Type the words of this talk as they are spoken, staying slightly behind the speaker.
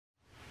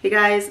Hey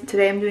guys,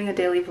 today I'm doing a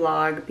daily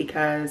vlog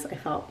because I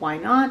thought why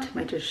not? I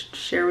might just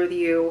share with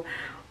you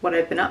what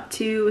I've been up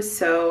to.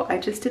 So I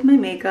just did my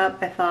makeup.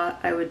 I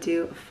thought I would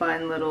do a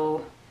fun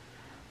little,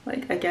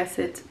 like, I guess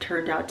it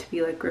turned out to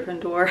be like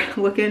Gryffindor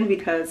looking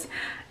because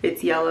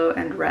it's yellow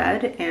and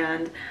red.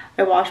 And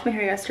I washed my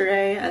hair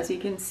yesterday. As you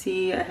can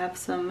see, I have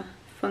some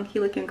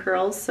funky looking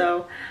curls,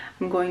 so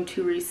I'm going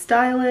to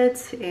restyle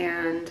it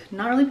and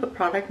not really put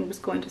product. I'm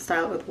just going to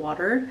style it with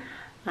water.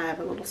 I have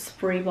a little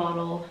spray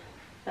bottle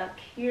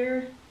back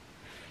here.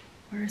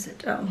 Where is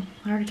it? Oh,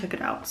 I already took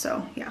it out,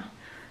 so yeah.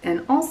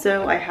 And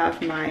also I have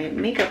my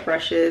makeup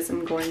brushes.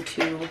 I'm going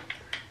to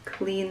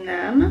clean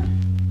them.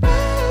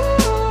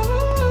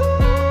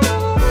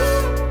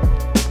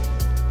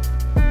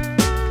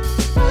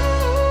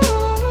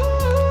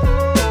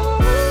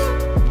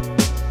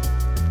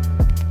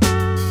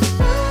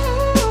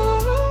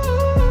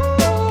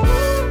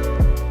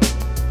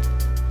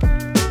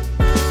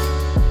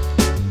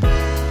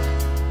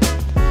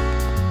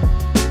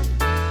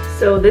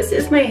 So this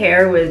is my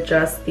hair with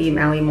just the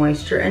Mally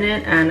Moisture in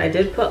it, and I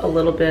did put a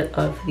little bit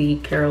of the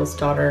Carol's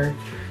Daughter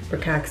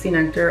Bracaxi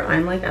Nectar.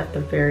 I'm like at the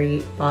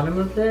very bottom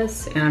of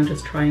this, and I'm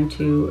just trying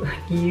to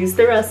use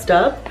the rest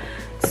up.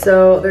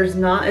 So there's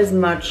not as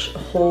much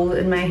hold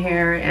in my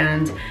hair,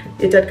 and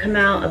it did come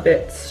out a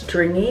bit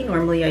stringy.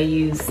 Normally I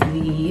use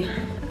the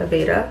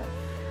Aveda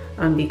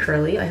Be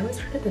Curly. I always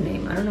forget the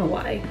name, I don't know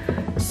why.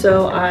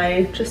 So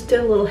I just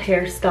did a little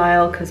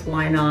hairstyle because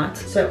why not?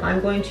 So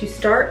I'm going to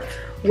start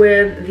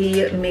with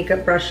the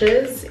makeup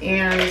brushes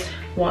and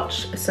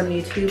watch some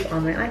YouTube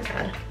on my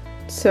iPad.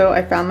 So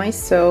I found my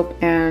soap,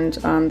 and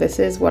this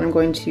is what I'm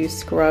going to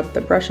scrub the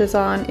brushes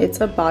on.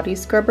 It's a body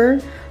scrubber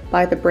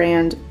by the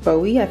brand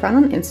Bowie. I found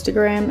on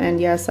Instagram,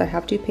 and yes, I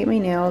have to paint my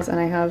nails and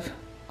I have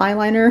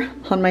eyeliner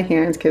on my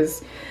hands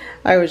because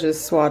I was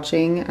just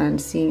swatching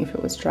and seeing if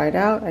it was dried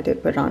out. I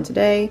did put it on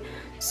today.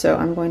 So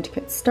I'm going to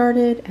get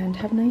started and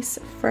have nice,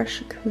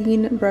 fresh,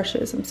 clean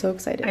brushes. I'm so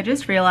excited. I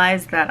just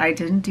realized that I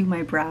didn't do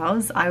my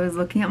brows. I was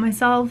looking at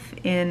myself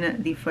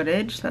in the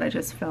footage that I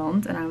just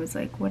filmed, and I was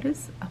like, what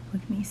is up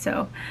with me?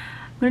 So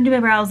I'm gonna do my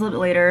brows a little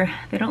bit later.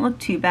 They don't look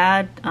too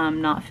bad,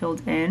 not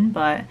filled in,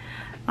 but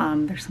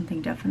there's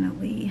something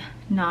definitely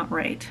not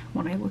right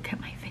when I look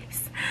at my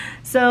face.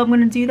 So I'm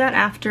gonna do that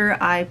after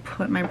I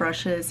put my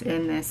brushes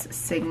in this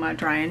Sigma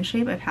Dry and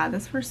Shape. I've had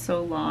this for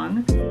so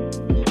long.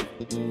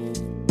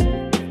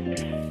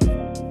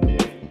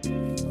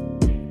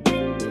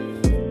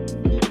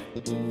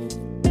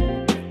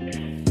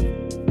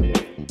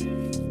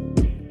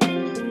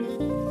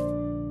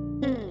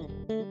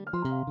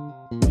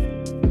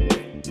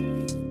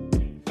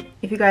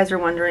 If you guys are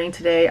wondering,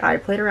 today I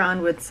played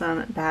around with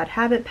some Bad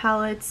Habit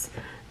palettes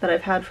that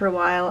I've had for a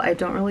while. I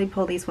don't really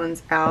pull these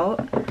ones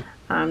out.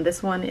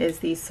 This one is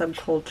the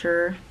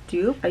Subculture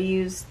dupe. I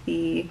use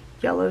the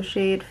yellow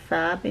shade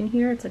Fab in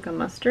here. It's like a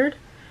mustard,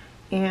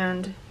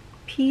 and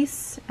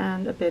Peace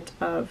and a bit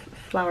of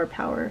Flower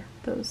Power,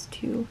 those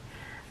two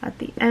at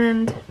the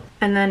end.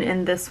 And then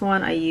in this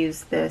one I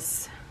use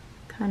this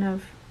kind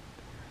of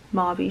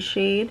mauve-y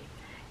shade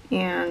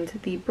and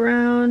the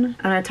brown,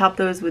 and I top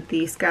those with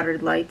the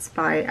Scattered Lights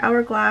by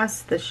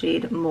Hourglass, the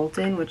shade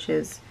Molten, which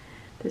is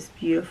this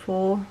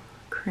beautiful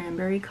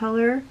cranberry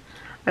color.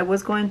 I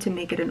was going to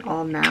make it an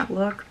all matte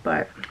look,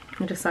 but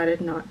I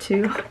decided not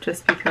to,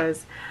 just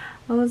because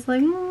I was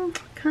like,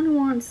 kind of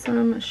want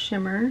some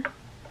shimmer.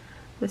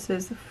 This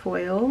is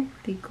Foil,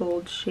 the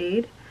gold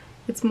shade.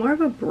 It's more of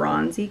a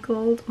bronzy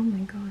gold. Oh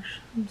my gosh,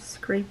 I'm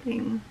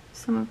scraping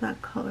some of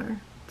that color.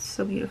 It's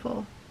so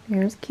beautiful.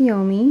 There's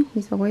Kiyomi.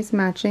 He's always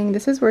matching.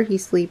 This is where he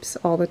sleeps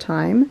all the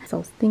time.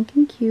 So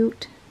thinking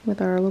cute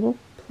with our little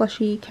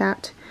plushy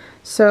cat.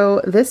 So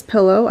this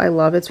pillow, I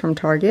love. It's from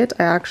Target.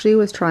 I actually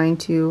was trying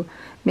to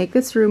make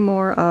this room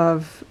more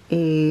of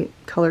a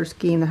color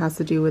scheme that has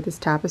to do with this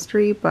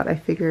tapestry, but I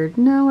figured,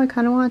 no, I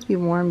kind of want it to be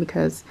warm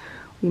because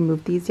we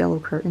moved these yellow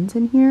curtains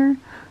in here.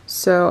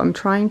 So I'm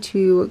trying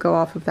to go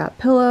off of that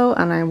pillow,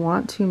 and I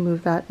want to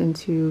move that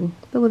into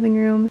the living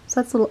room.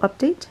 So that's a little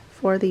update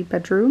for the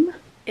bedroom.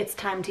 It's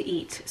time to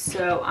eat.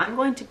 So I'm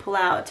going to pull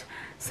out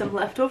some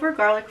leftover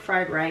garlic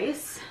fried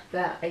rice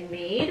that I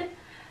made,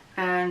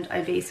 and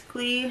I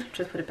basically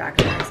just put it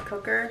back in the rice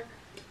cooker.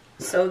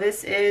 So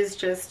this is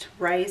just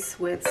rice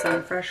with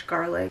some fresh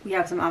garlic. We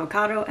have some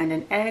avocado and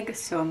an egg,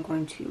 so I'm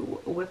going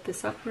to whip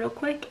this up real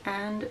quick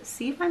and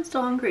see if I'm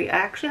still hungry. I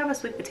actually have a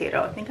sweet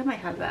potato. I think I might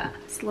have that.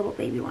 It's a little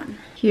baby one.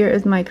 Here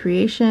is my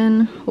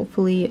creation.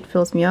 Hopefully it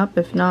fills me up.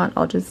 If not,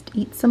 I'll just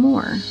eat some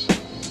more.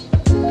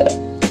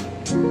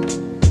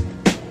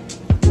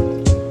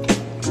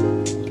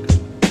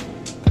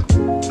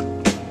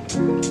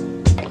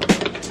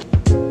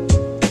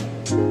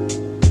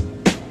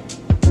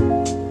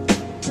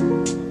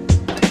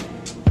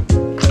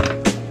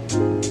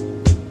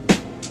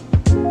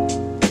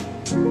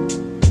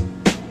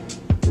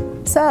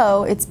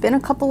 So it's been a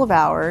couple of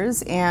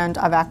hours, and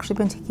I've actually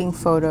been taking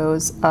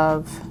photos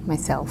of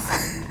myself.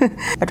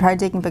 I tried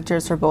taking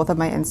pictures for both of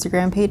my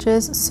Instagram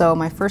pages. So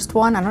my first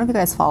one, I don't know if you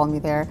guys follow me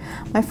there.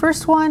 My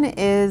first one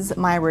is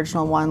my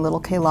original one, Little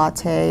K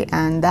Latte,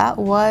 and that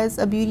was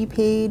a beauty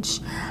page.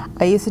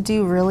 I used to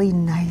do really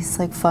nice,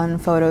 like fun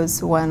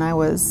photos when I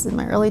was in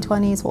my early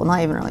 20s. Well,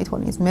 not even early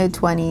 20s, mid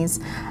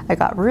 20s. I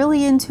got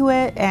really into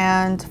it,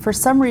 and for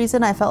some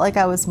reason I felt like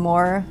I was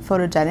more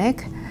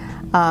photogenic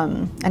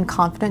and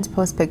confident to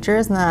post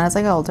pictures, and then as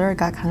I got older it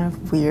got kind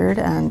of weird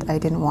and I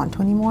didn't want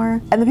to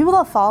anymore. And the people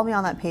that follow me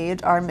on that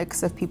page are a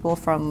mix of people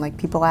from like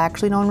people I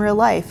actually know in real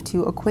life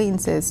to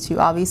acquaintances to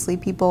obviously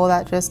people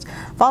that just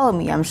follow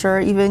me. I'm sure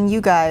even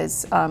you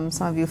guys,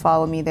 some of you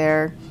follow me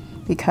there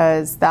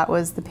because that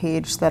was the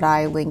page that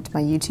I linked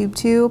my YouTube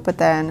to. But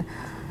then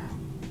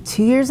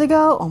 2 years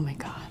ago, oh my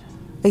god,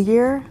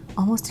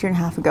 almost a year and a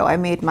half ago, I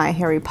made my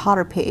Harry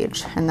Potter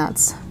page, and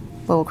that's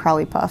Little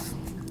Crowley Puff,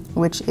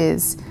 which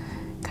is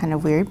kind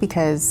of weird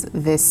because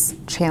this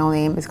channel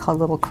name is called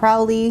Little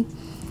Crowley,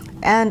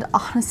 and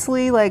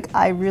honestly, like,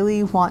 I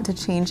really want to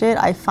change it.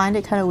 I find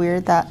it kind of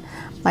weird that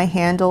my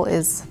handle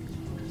is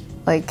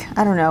like,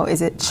 I don't know,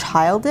 is it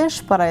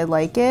childish? But I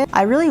like it.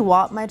 I really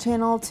want my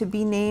channel to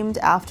be named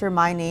after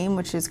my name,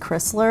 which is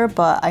Krysler,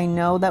 but I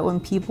know that when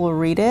people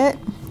read it,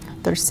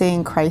 they're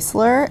saying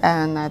Krysler,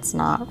 and that's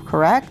not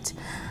correct.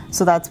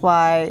 So that's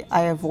why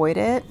I avoid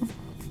it.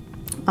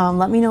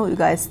 Let me know what you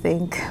guys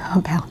think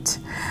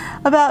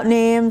about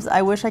names.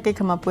 I wish I could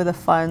come up with a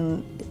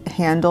fun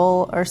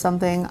handle or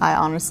something. I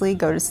honestly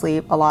go to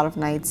sleep a lot of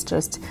nights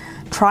just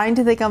trying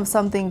to think of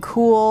something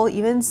cool,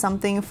 even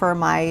something for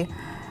my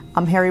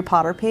Harry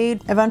Potter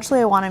page. Eventually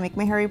I want to make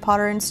my Harry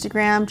Potter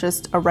Instagram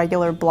just a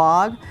regular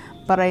blog,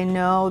 but I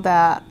know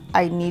that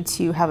I need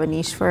to have a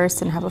niche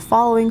first and have a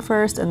following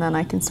first, and then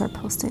I can start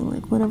posting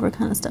like whatever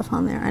kind of stuff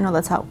on there. I know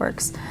that's how it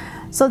works.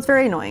 So it's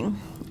very annoying.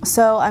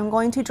 So I'm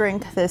going to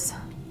drink this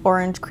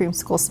orange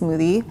creamsicle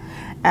smoothie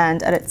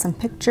and edit some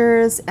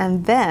pictures,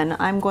 and then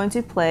I'm going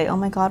to play, oh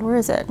my god, where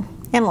is it?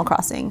 Animal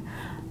Crossing.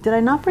 Did I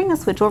not bring a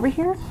Switch over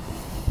here?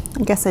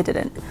 I guess I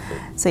didn't.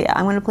 So yeah,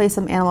 I'm going to play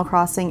some Animal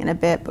Crossing in a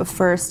bit, but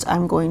first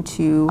I'm going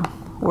to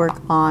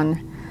work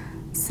on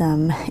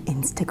some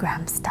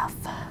Instagram stuff.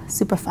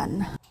 Super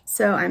fun.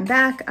 So I'm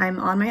back. I'm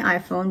on my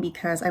iPhone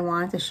because I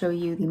wanted to show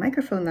you the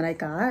microphone that I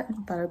got. I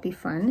thought it would be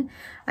fun.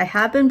 I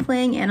have been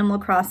playing Animal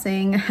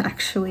Crossing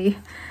actually,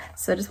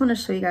 so I just want to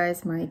show you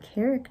guys my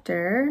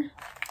character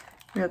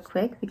real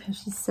quick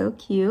because she's so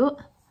cute.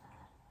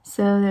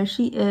 So there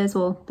she is.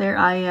 Well, there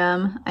I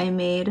am. I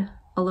made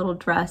a little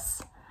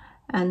dress,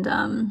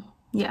 and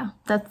yeah,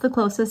 that's the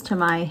closest to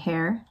my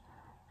hair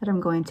that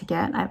I'm going to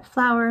get. I have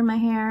flower in my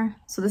hair.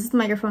 So this is the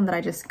microphone that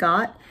I just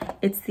got.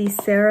 It's the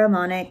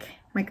Saramonic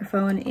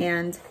microphone,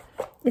 and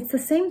it's the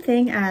same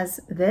thing as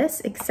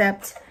this,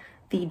 except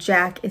the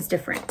jack is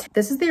different.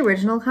 This is the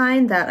original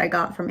kind that I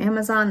got from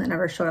Amazon that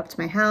never showed up to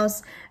my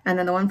house. And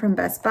then the one from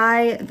Best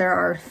Buy, there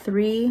are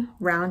 3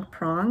 round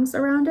prongs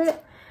around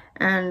it,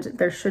 and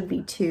there should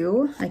be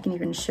 2. I can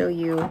even show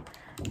you.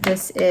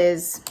 This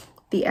is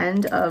the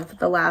end of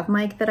the lav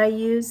mic that I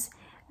use,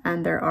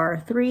 and there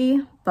are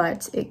 3,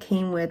 but it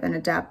came with an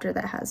adapter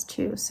that has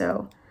 2.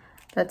 So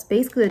that's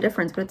basically the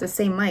difference, but it's the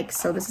same mic.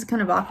 So this is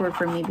kind of awkward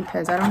for me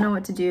because I don't know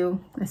what to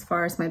do as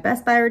far as my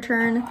Best Buy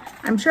return.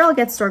 I'm sure I'll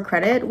get store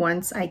credit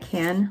once I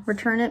can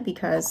return it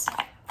because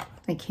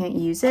I can't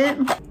use it.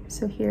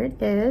 So here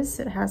it is.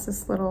 It has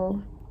this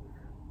little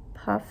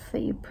puff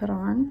that you put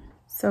on.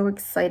 So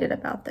excited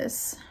about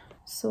this.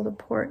 So the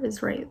port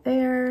is right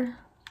there.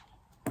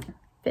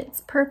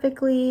 Fits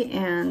perfectly,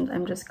 and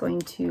I'm just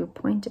going to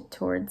point it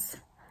towards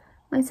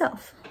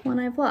myself when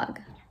I vlog.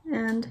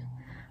 And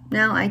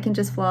now I can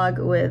just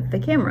vlog with the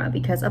camera,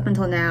 because up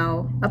until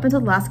the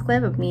last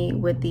clip of me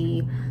with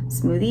the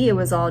smoothie, it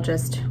was all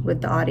just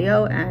with the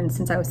audio, and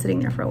since I was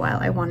sitting there for a while,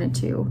 I wanted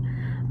to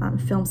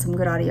film some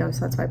good audio, so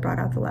that's why I brought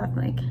out the lav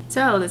mic.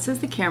 So this is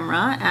the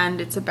camera, and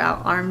it's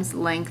about arm's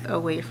length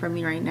away from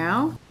me right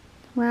now.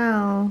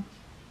 Wow,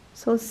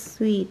 so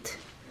sweet.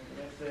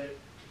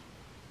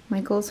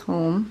 Michael's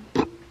home.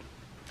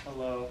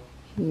 Hello.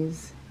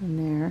 He's in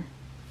there.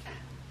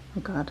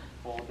 Oh god.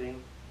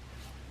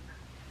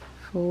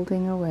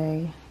 Folding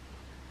away.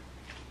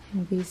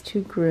 And these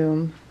 2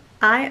 groom.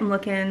 I am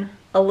looking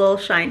a little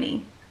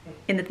shiny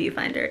in the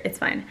viewfinder. It's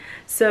fine.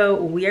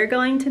 So we are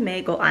going to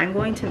make, well, I'm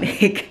going to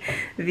make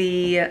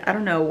the, I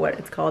don't know what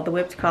it's called, the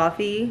whipped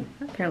coffee.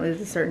 Apparently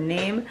there's a certain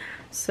name.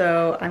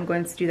 So I'm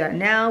going to do that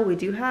now. We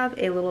do have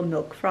a little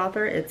milk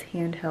frother. It's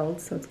handheld,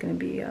 so it's going to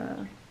be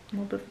a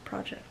little bit of a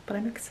project, but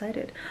I'm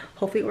excited.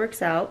 Hopefully it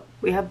works out.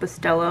 We have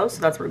Bustelo, so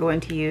that's what we're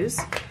going to use,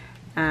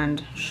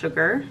 and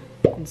sugar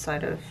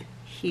inside of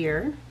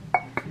here,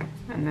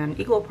 and then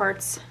equal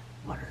parts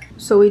water.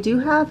 So we do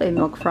have a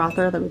milk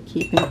frother that we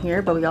keep in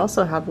here, but we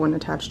also have one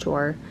attached to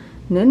our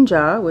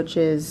Ninja, which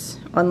is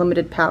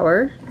unlimited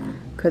power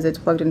because it's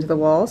plugged into the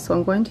wall. So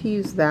I'm going to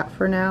use that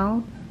for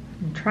now.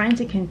 I'm trying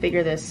to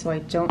configure this so I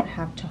don't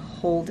have to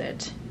hold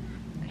it.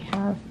 I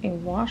have a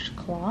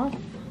washcloth.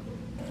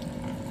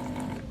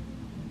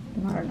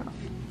 Not enough.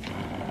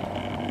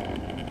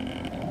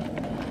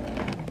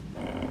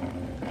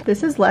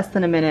 This is less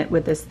than a minute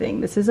with this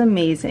thing. This is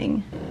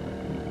amazing.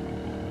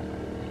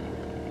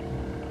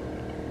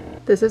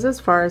 This is as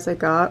far as I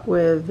got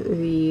with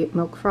the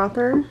milk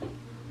frother.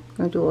 I'm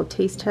gonna do a little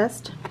taste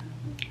test.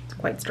 It's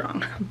quite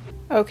strong.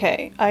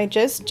 Okay, I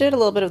just did a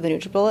little bit of the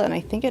NutriBullet and I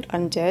think it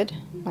undid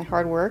my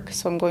hard work,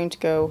 so I'm going to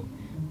go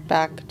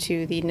back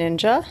to the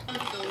Ninja.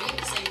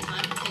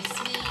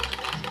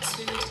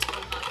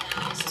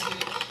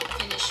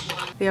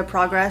 We have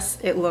progress.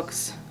 It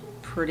looks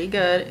pretty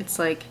good. It's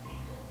like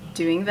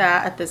doing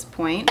that at this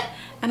point.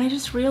 And I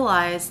just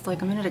realized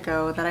like a minute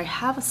ago that I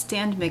have a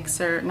stand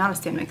mixer, not a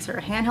stand mixer,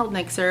 a handheld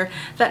mixer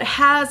that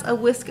has a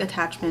whisk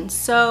attachment.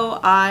 So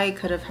I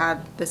could have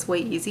had this way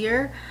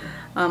easier.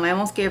 I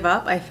almost gave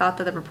up. I thought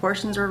that the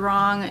proportions were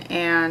wrong,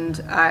 and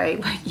I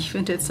like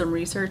even did some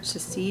research to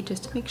see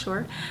just to make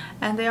sure,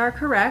 and they are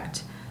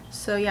correct.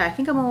 So yeah, I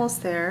think I'm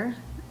almost there,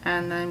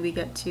 and then we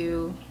get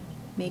to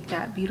make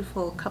that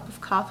beautiful cup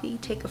of coffee,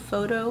 take a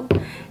photo,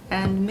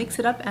 and mix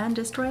it up and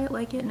destroy it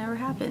like it never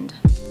happened.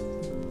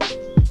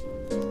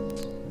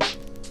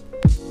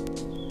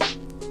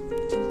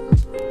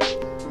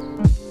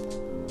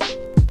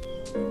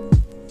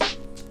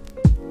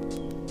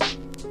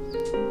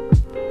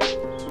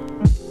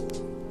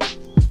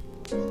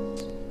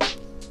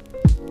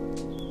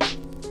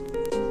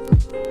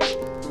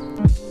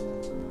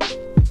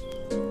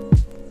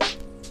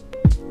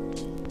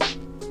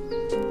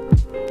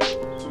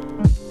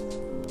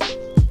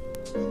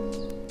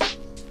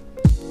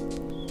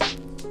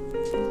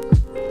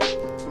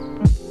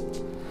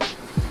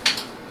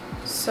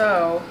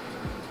 So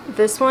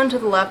this one to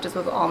the left is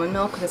with almond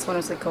milk, this one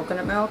is with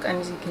coconut milk, and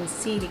as you can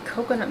see, the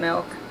coconut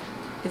milk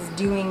is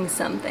doing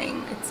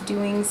something. It's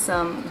doing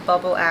some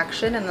bubble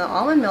action, and the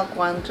almond milk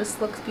one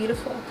just looks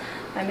beautiful.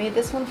 I made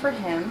this one for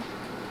him.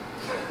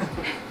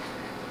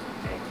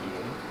 Thank you.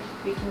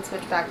 We can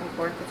switch back and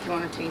forth if you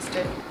want to taste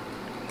it.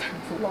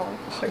 Oh,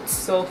 it's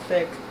so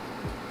thick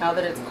now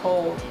that it's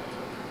cold.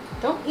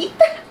 Don't eat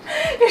that!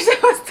 You're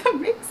supposed to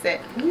mix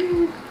it.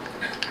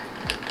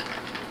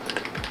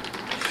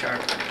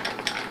 Sharp.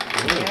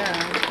 Yeah.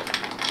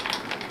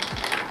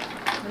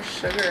 There's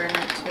sugar in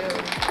it too.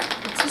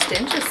 It's just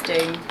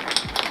interesting.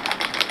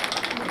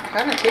 It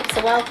kind of takes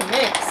a while to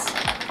mix.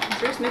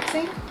 Is yours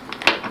mixing?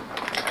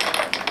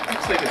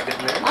 Looks like it's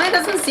getting there. Mine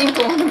doesn't seem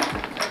to want to.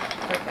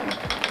 Okay.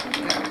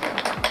 There we go.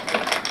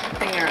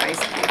 Putting our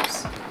ice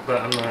cubes. But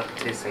I'm not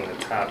tasting the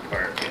top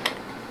part yet.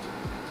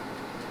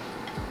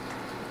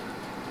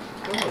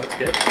 Oh, that's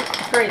good.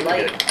 It's very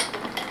light.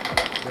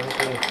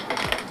 Okay.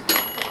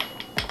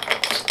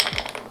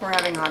 We're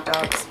having hot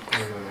dogs.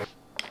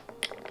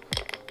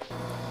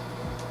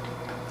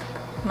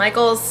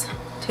 Michael's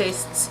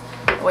tastes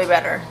way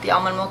better. The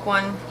almond milk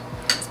one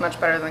is much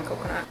better than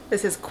coconut.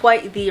 This is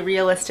quite the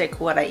realistic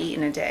what I eat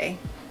in a day.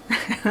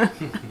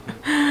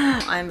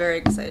 I'm very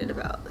excited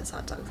about this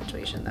hot dog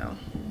situation though.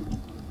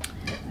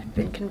 I've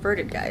been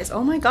converted, guys.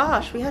 Oh my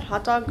gosh, we had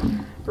hot dog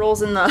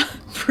rolls in the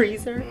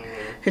freezer.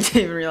 I didn't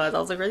even realize. I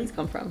was like, where these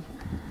come from?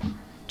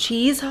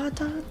 Cheese hot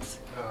dogs?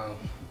 Oh.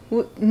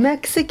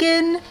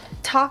 Mexican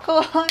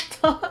taco hot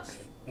dogs?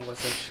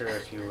 Wasn't sure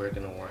if you were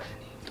gonna want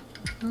any.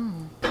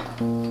 Oh.